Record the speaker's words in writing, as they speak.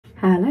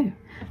Hello,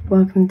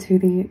 welcome to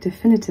the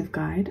definitive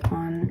guide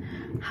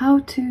on how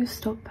to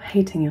stop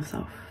hating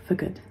yourself for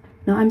good.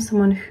 Now, I'm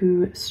someone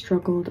who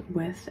struggled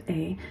with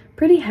a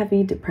pretty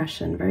heavy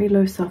depression, very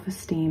low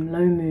self-esteem,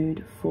 low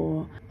mood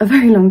for a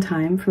very long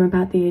time, from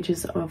about the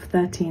ages of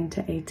 13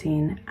 to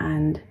 18,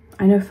 and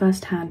I know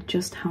firsthand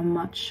just how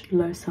much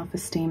low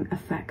self-esteem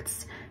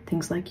affects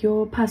things like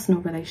your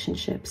personal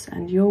relationships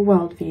and your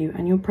worldview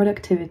and your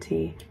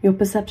productivity. Your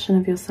perception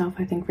of yourself,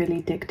 I think,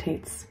 really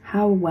dictates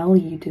how well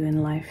you do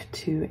in life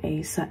to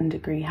a certain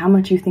degree, how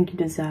much you think you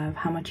deserve,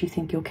 how much you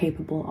think you're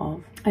capable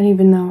of. And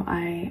even though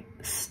I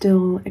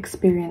still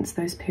experience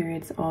those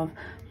periods of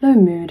low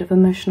mood, of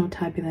emotional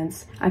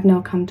turbulence, I've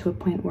now come to a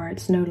point where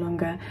it's no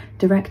longer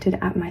directed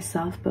at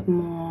myself, but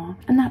more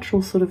a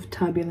natural sort of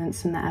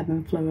turbulence in the ebb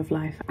and flow of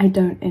life. I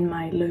don't, in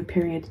my low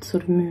period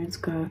sort of moods,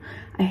 go,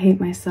 I hate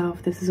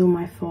myself, this is all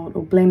my fault,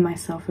 or blame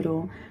myself at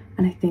all.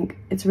 And I think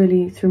it's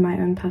really through my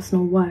own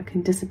personal work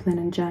and discipline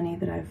and journey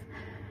that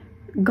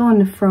I've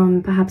gone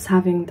from perhaps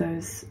having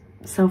those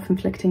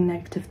self-inflicting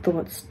negative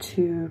thoughts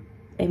to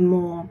a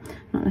more,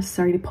 not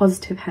necessarily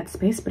positive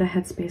headspace, but a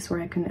headspace where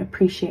I can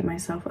appreciate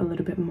myself a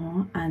little bit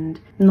more and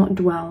not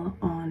dwell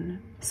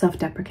on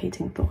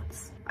self-deprecating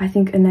thoughts. I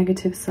think a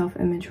negative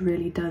self-image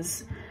really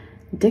does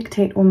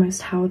dictate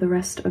almost how the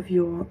rest of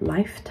your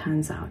life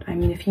turns out. I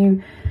mean, if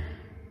you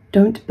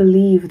don't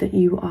believe that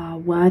you are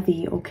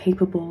worthy or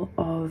capable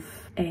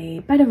of a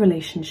better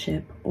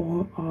relationship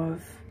or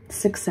of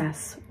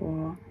success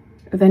or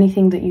of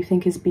anything that you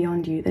think is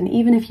beyond you, then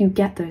even if you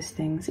get those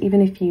things, even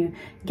if you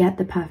get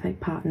the perfect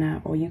partner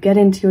or you get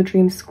into your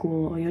dream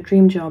school or your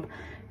dream job,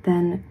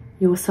 then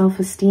your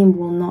self-esteem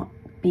will not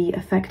be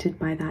affected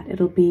by that.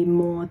 It'll be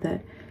more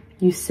that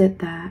you sit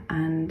there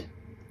and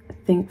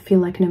feel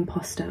like an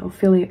imposter, or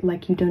feel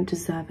like you don't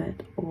deserve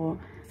it, or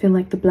feel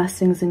like the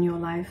blessings in your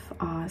life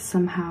are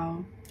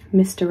somehow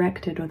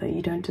misdirected or that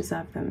you don't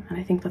deserve them. And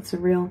I think that's a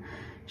real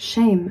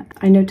shame.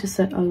 I notice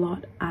it a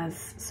lot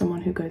as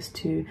someone who goes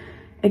to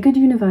a good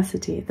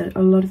university, that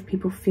a lot of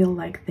people feel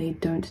like they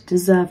don't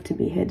deserve to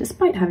be here,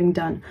 despite having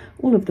done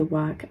all of the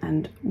work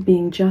and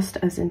being just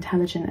as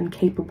intelligent and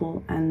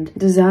capable and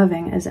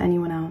deserving as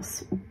anyone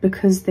else.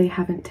 Because they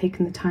haven't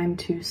taken the time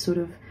to sort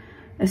of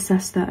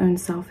assess their own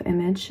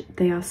self-image,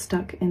 they are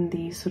stuck in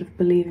the sort of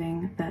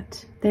believing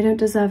that they don't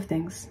deserve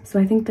things. So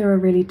I think there are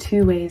really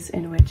two ways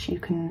in which you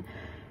can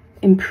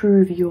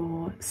improve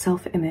your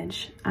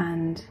self-image,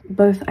 and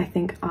both I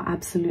think are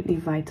absolutely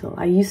vital.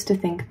 I used to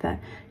think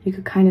that you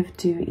could kind of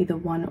do either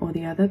one or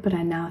the other, but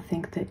I now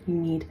think that you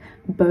need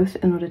both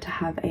in order to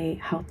have a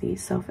healthy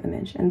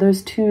self-image. And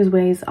those two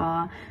ways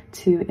are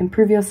to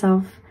improve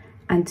yourself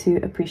and to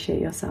appreciate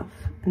yourself.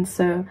 And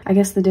so I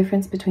guess the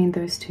difference between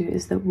those two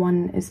is that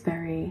one is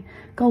very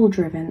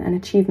goal-driven and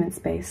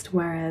achievements-based,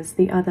 whereas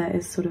the other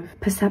is sort of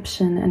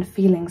perception and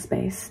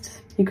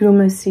feelings-based. You could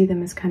almost see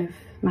them as kind of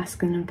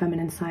masculine and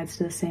feminine sides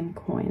to the same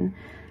coin.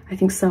 I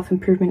think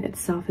self-improvement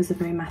itself is a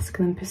very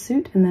masculine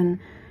pursuit, and then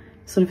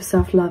sort of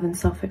self-love and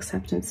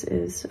self-acceptance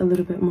is a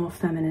little bit more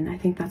feminine. I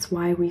think that's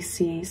why we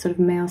see sort of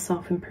male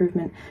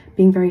self-improvement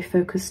being very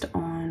focused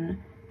on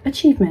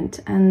achievement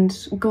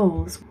and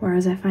goals,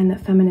 whereas I find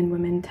that feminine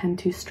women tend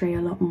to stray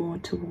a lot more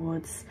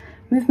towards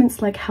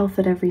movements like health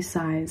at every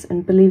size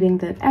and believing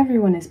that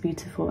everyone is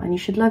beautiful and you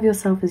should love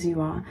yourself as you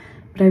are.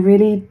 But I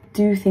really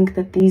do think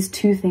that these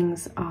two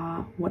things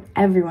are what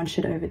everyone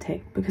should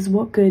overtake, because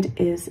what good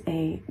is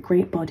a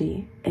great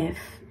body if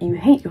you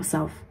hate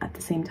yourself at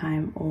the same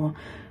time? Or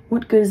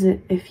what good is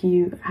it if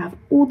you have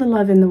all the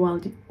love in the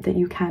world that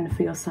you can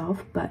for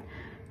yourself, but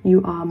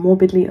you are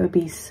morbidly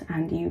obese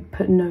and you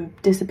put no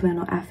discipline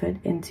or effort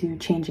into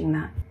changing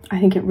that? I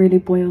think it really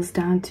boils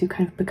down to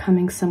kind of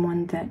becoming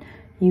someone that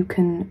you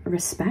can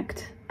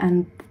respect,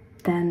 and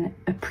then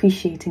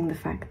appreciating the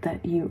fact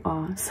that you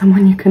are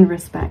someone you can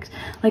respect.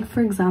 Like, for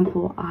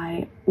example,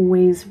 I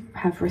always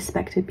have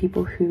respected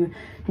people who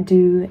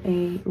do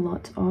a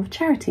lot of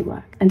charity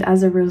work. And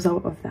as a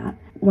result of that,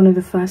 one of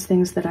the first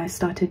things that I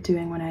started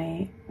doing when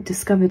I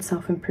discovered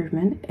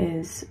self-improvement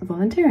is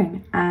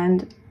volunteering.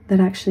 And that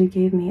actually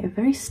gave me a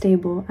very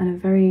stable and a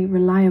very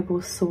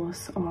reliable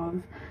source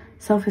of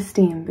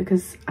self-esteem,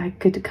 because I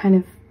could kind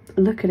of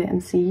look at it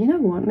and see, you know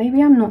what,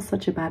 maybe I'm not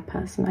such a bad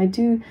person. I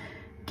do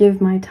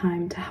give my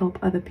time to help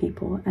other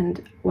people,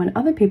 and when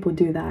other people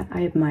do that,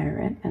 I admire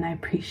it and I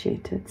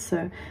appreciate it.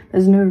 So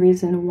there's no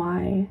reason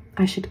why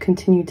I should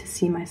continue to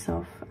see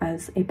myself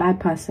as a bad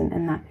person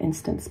in that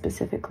instance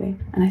specifically.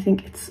 And I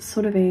think it's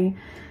sort of a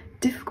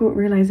difficult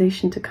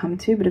realization to come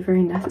to, but a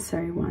very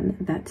necessary one,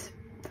 that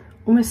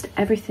almost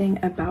everything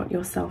about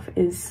yourself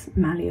is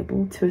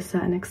malleable to a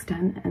certain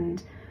extent,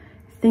 and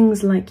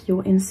things like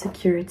your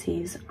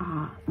insecurities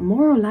are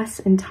more or less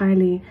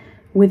entirely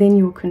within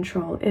your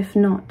control. If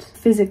not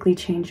physically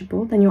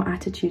changeable, then your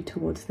attitude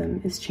towards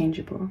them is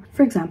changeable.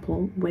 For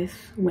example,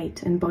 with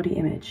weight and body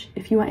image,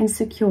 if you are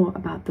insecure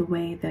about the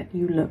way that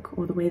you look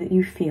or the way that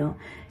you feel,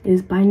 it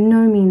is by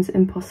no means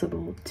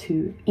impossible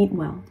to eat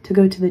well, to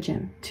go to the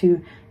gym,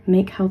 to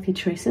make healthy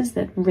choices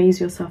that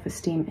raise your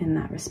self-esteem in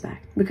that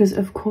respect. Because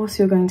of course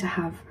you're going to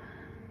have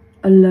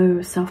a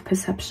low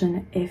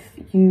self-perception if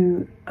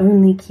you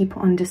only keep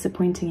on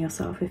disappointing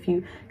yourself, if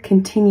you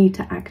continue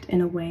to act in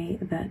a way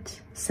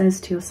that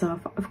says to yourself,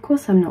 of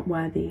course I'm not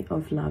worthy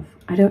of love.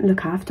 I don't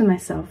look after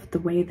myself the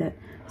way that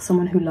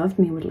someone who loved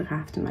me would look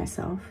after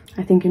myself.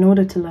 I think in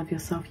order to love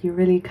yourself, you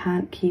really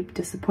can't keep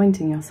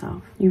disappointing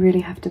yourself. You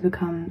really have to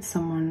become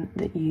someone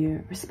that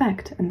you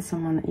respect and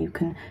someone that you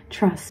can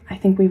trust. I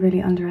think we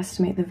really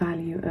underestimate the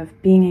value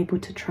of being able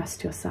to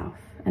trust yourself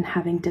and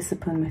having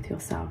discipline with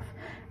yourself.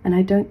 And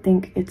I don't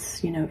think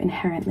it's, you know,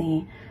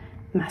 inherently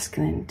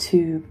masculine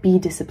to be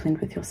disciplined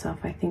with yourself.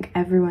 I think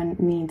everyone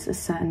needs a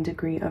certain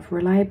degree of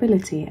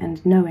reliability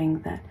and knowing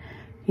that,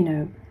 you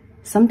know,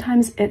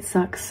 sometimes it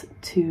sucks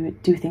to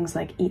do things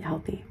like eat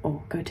healthy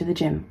or go to the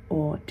gym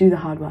or do the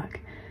hard work.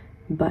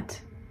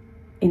 But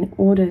in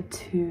order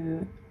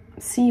to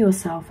see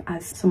yourself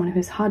as someone who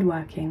is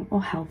hardworking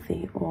or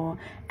healthy or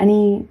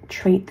any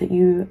trait that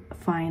you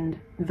find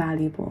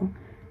valuable,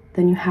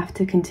 then you have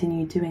to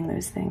continue doing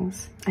those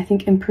things. I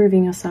think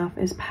improving yourself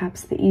is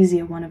perhaps the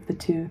easier one of the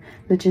two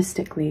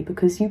logistically,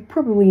 because you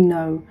probably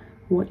know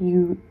what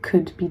you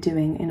could be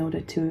doing in order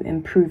to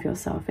improve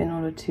yourself, in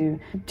order to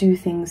do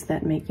things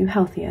that make you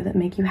healthier, that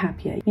make you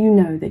happier. You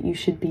know that you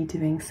should be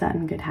doing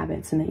certain good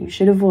habits and that you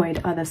should avoid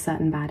other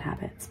certain bad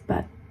habits.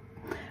 But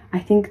I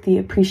think the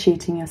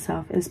appreciating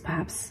yourself is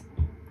perhaps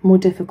more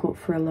difficult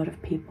for a lot of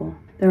people.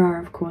 There are,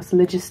 of course,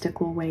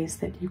 logistical ways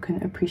that you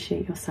can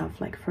appreciate yourself,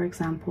 like, for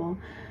example,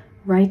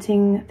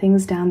 writing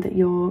things down that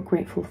you're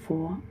grateful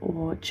for,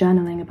 or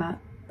journaling about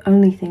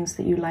only things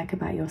that you like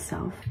about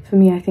yourself. For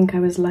me, I think I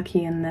was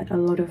lucky in that a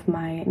lot of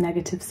my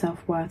negative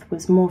self-worth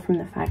was more from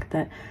the fact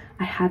that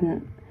I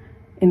hadn't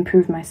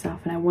improved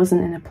myself and I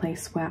wasn't in a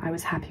place where I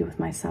was happy with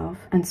myself.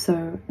 And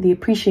so the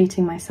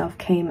appreciating myself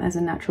came as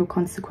a natural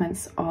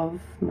consequence of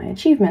my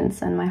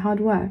achievements and my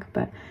hard work.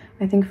 But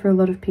I think for a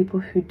lot of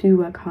people who do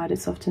work hard,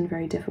 it's often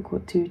very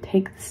difficult to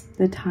take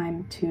the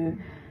time to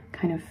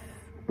kind of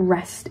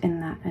rest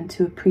in that and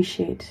to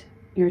appreciate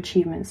your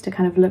achievements, to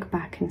kind of look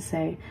back and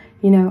say,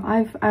 you know,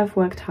 I've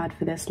worked hard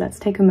for this. Let's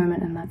take a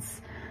moment and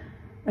let's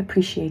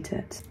appreciate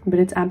it. But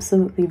it's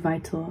absolutely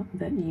vital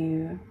that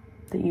you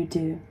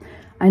do.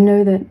 I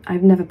know that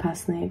I've never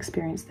personally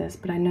experienced this,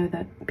 but I know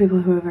that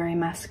people who are very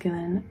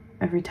masculine,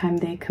 every time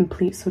they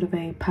complete sort of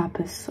a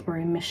purpose or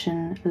a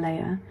mission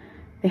layer,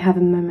 they have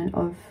a moment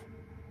of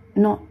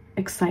not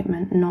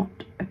excitement, not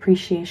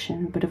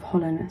appreciation, but of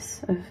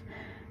hollowness, of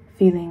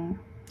feeling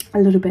a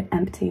little bit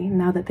empty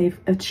now that they've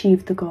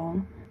achieved the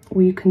goal.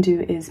 All you can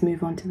do is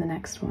move on to the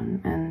next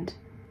one. And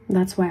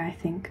that's why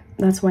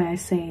I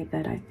say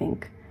that I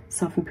think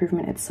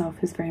self-improvement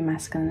itself is very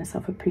masculine and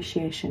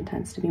self-appreciation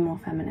tends to be more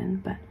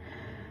feminine. But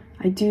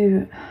I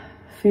do,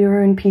 for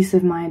your own peace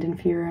of mind and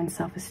for your own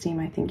self-esteem,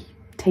 I think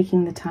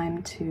taking the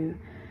time to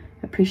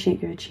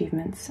appreciate your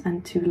achievements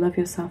and to love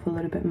yourself a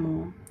little bit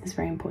more is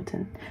very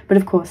important. But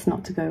of course,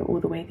 not to go all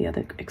the way the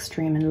other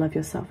extreme and love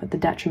yourself at the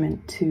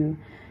detriment to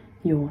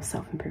your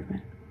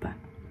self-improvement. But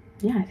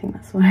yeah, I think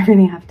that's what I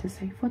really have to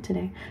say for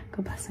today.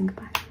 God bless and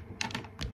goodbye.